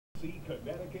See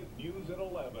Connecticut News at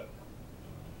 11.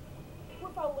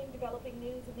 We're following developing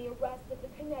news in the arrest of the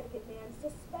Connecticut man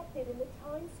suspected in the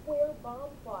Times Square bomb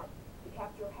plot. The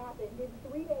capture happened in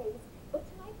 3 days, but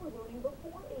tonight we're learning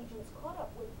before agents caught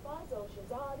up with Faisal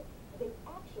Shahzad, they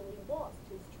actually lost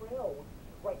his trail.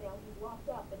 Right now he's locked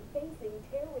up and facing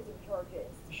terrorism charges.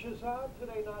 Shahzad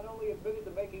today not only admitted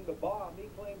to making the bomb,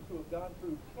 he claims to have gone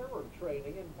through terror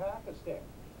training in Pakistan.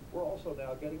 We're also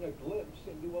now getting a glimpse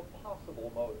into a possible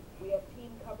motive. We have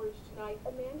team coverage tonight.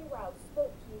 Amanda Rouse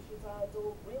spoke to Shahzad's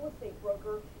old real estate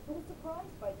broker who was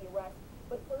surprised by the arrest.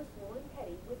 But first, Lauren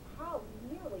Petty with how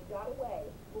he nearly got away.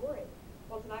 Lauren.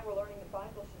 Well, tonight we're learning that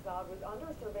Faisal Shahzad was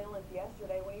under surveillance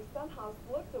yesterday when he somehow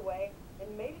slipped away and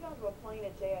made it onto a plane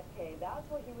at JFK. That's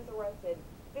where he was arrested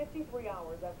 53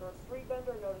 hours after a street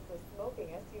vendor noticed a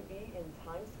smoking SUV in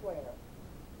Times Square.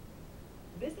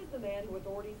 This is the man who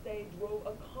authorities say drove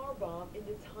a car bomb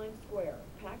into Times Square.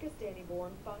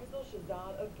 Pakistani-born Faisal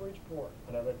Shahzad of Bridgeport.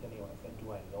 When I read the name, I said,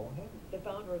 do I know him? The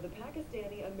founder of the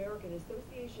Pakistani-American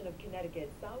Association of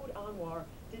Connecticut, Saud Anwar,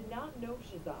 did not know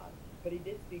Shahzad, but he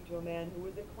did speak to a man who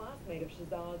was a classmate of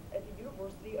Shahzad's at the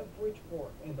University of Bridgeport.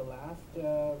 In the last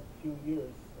few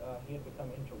years, he had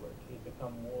become introvert. He had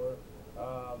become more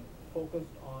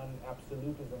focused on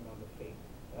absolutism on the faith.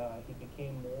 He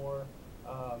became more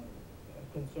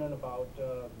concerned about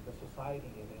the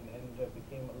society and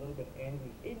became a little bit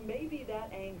angry. It may be that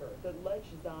anger that led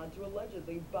Shahzad to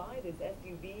allegedly buy this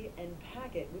SUV and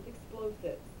pack it with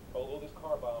explosives. Although this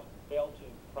car bomb failed to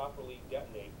properly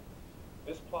detonate,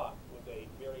 this plot was a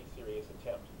very serious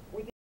attempt